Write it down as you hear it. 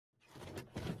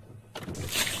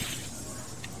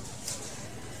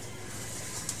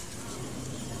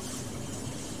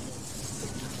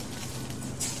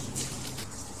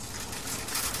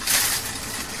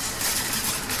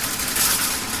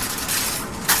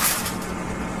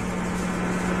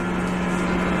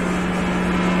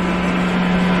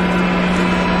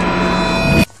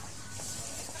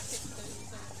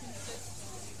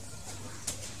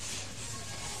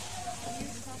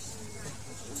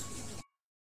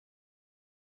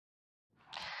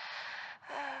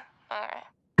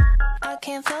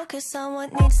can't focus on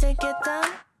what needs to get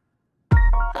done.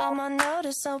 I'm on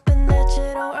notice, hoping that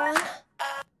you don't run.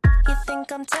 You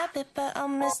think I'm tepid, but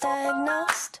I'm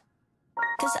misdiagnosed.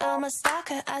 Cause I'm a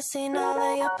stalker, I seen all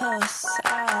of your posts.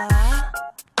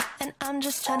 And I'm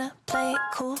just tryna play it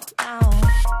cool now.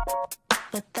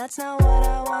 But that's not what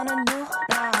I wanna do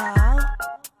now.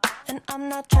 And I'm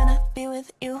not tryna be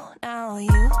with you now,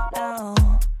 you now.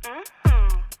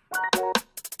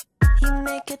 You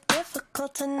make it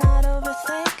difficult to not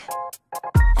overthink.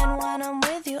 And when I'm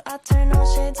with you, I turn all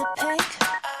shades of pink.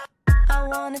 I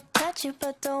wanna touch you,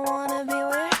 but don't wanna be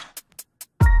weird.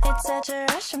 It's such a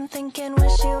rush, I'm thinking,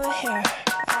 wish you were here.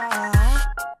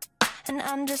 And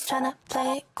I'm just tryna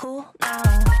play it cool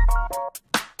now.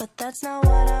 But that's not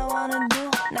what I wanna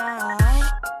do now.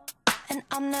 And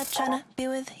I'm not tryna be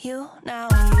with you now,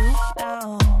 you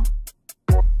now.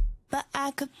 But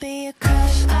I could be a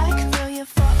crush, I could throw you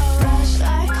for a rush.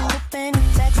 Like hoping you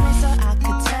text me so I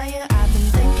could tell you I've been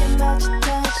thinking about your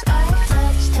touch. Like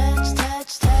touch, touch,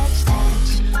 touch, touch, touch.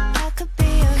 I could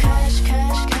be a crush,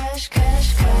 crush, crush,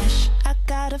 crush, crush. I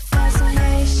got a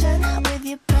fascination with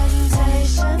your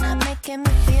presentation, making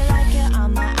me feel like you're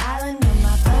on my island, you're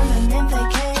my permanent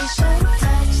vacation.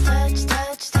 Touch, touch,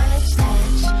 touch, touch,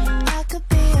 touch. I could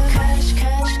be a crush,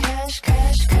 crush, crush,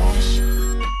 crush, crush.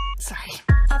 Sorry.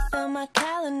 I fill my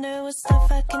calendar with stuff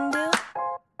I can do.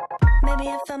 Maybe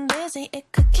if I'm busy,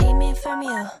 it could keep me from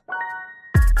you.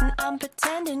 And I'm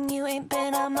pretending you ain't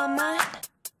been on my mind,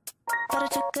 but I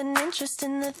took an interest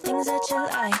in the things that you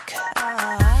like.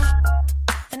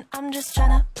 And I'm just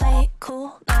tryna play it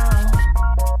cool now.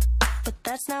 But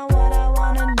that's not what I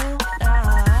wanna do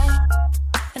now.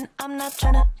 And I'm not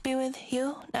tryna be with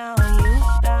you now, you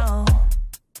now.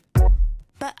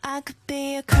 But I could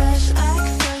be a crush, I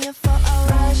could throw you for a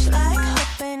rush. Like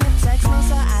hoping you text me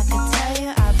so I could tell you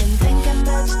I've been thinking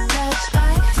about your touch.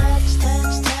 Like touch,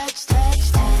 touch, touch,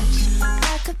 touch, touch.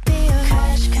 I could be a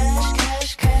crush, crush,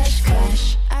 crush, crush,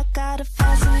 crush. I got a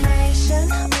fascination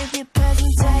with your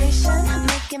presentation,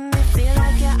 making me feel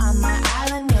like you're on my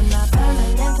island, you're my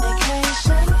permanent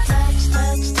vacation. Touch,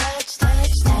 touch, touch,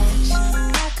 touch, touch.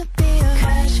 I could be a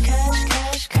crush, crush,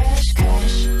 crush, crush,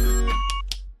 crush.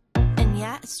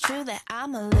 Yeah, it's true that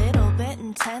I'm a little bit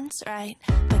intense, right?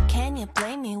 But can you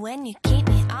blame me when you keep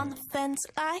me on the fence,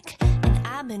 like? And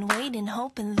I've been waiting,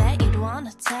 hoping that you'd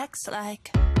wanna text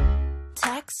like.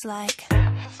 Text like.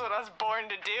 That's what I was born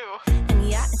to do. And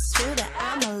yeah, it's true that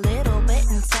I'm a little bit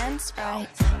intense, right?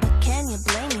 But can you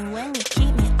blame me when you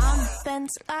keep me on the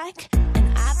fence, like?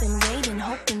 And I've been waiting,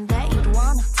 hoping that you'd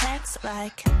wanna text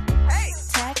like. Hey!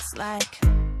 Text like.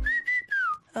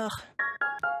 Ugh.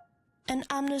 And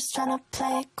I'm just tryna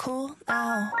play it cool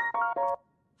now.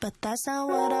 But that's not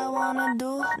what I wanna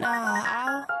do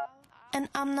now. And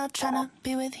I'm not tryna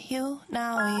be with you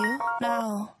now, you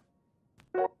now.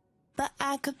 But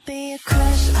I could be a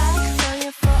crush, I could throw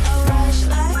you for a rush.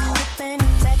 Like hoping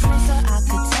you text me so I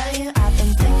could tell you I've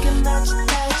been thinking about you.